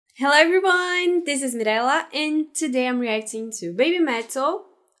Hello everyone, this is Mirella and today I'm reacting to BABYMETAL,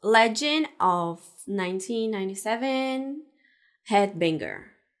 Legend of 1997, Headbanger.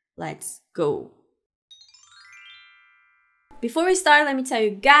 Let's go! Before we start, let me tell you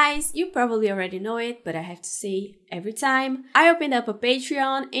guys, you probably already know it, but I have to say every time, I opened up a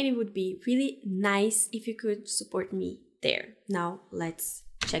Patreon and it would be really nice if you could support me there. Now let's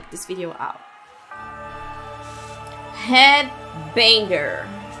check this video out. Headbanger.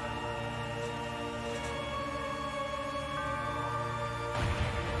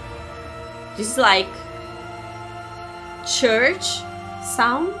 This is like church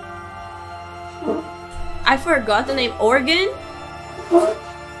sound. I forgot the name. Organ?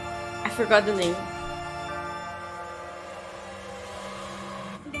 I forgot the name.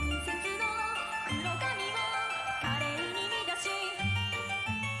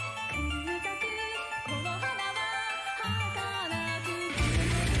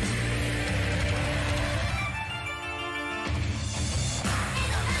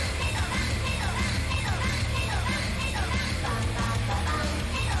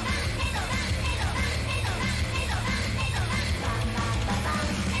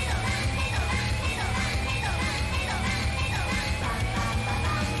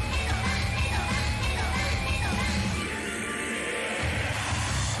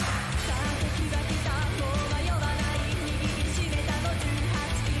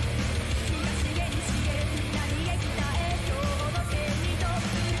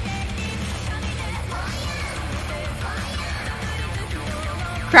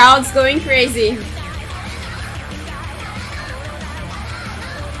 Crowd's going crazy.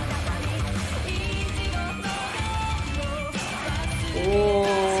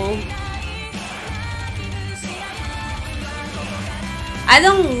 Oh. I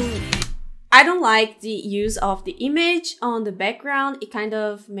don't like the use of the image on the background. It kind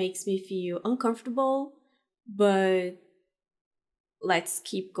of makes me feel uncomfortable, but let's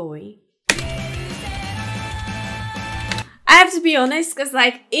keep going. I have to be honest, because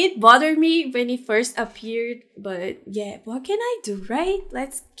like it bothered me when it first appeared, but yeah, what can I do, right?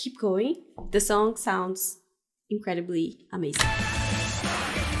 Let's keep going. The song sounds incredibly amazing.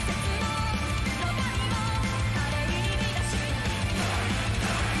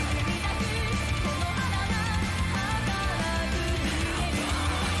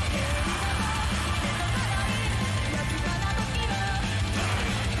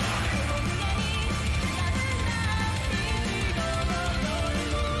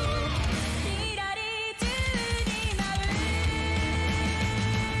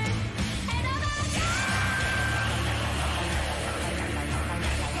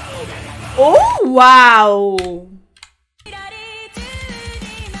 Oh, wow!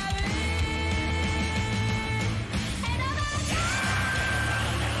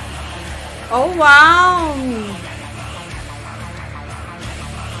 Oh, wow!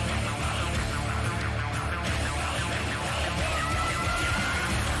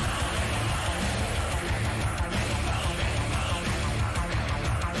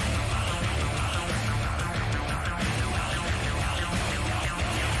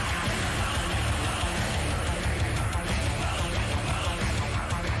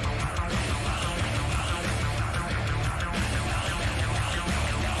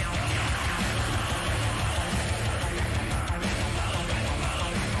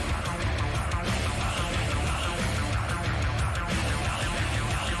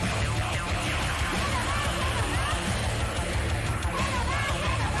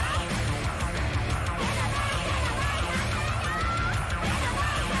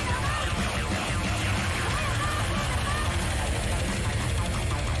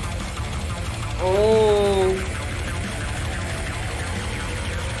 Oh.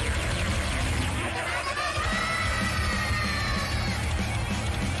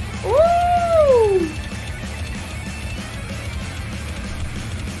 Ooh.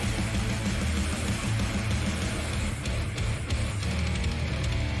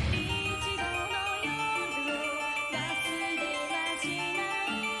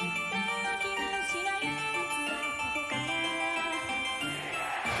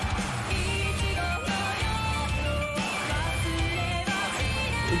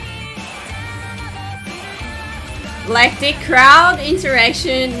 Like the crowd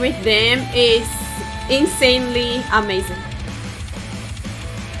interaction with them is insanely amazing.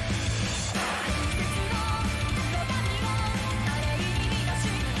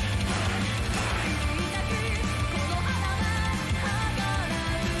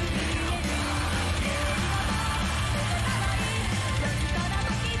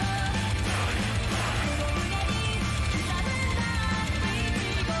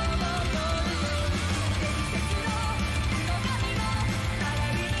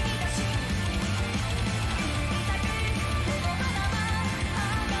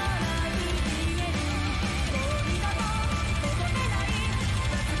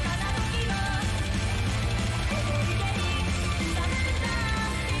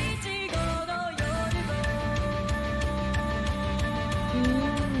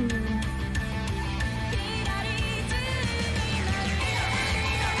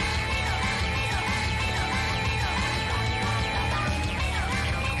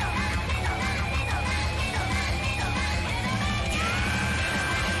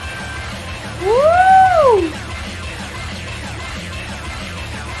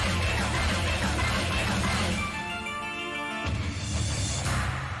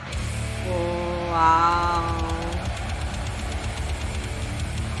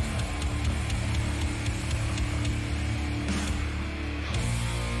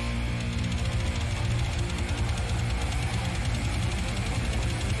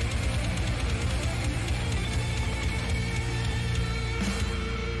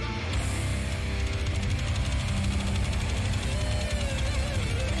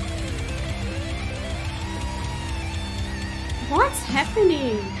 What's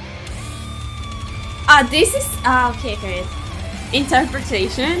happening? This is okay.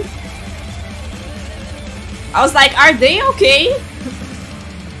 Interpretation. I was like, are they okay?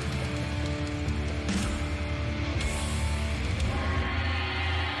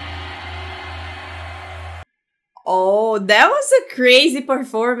 Oh, that was a crazy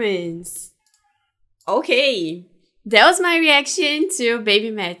performance. Okay. That was my reaction to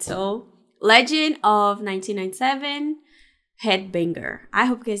BABYMETAL, Legend of 1997, Headbanger. I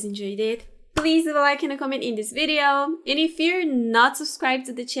hope you guys enjoyed it. Please leave a like and a comment in this video. And if you're not subscribed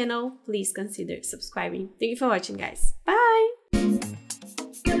to the channel, please consider subscribing. Thank you for watching, guys. Bye!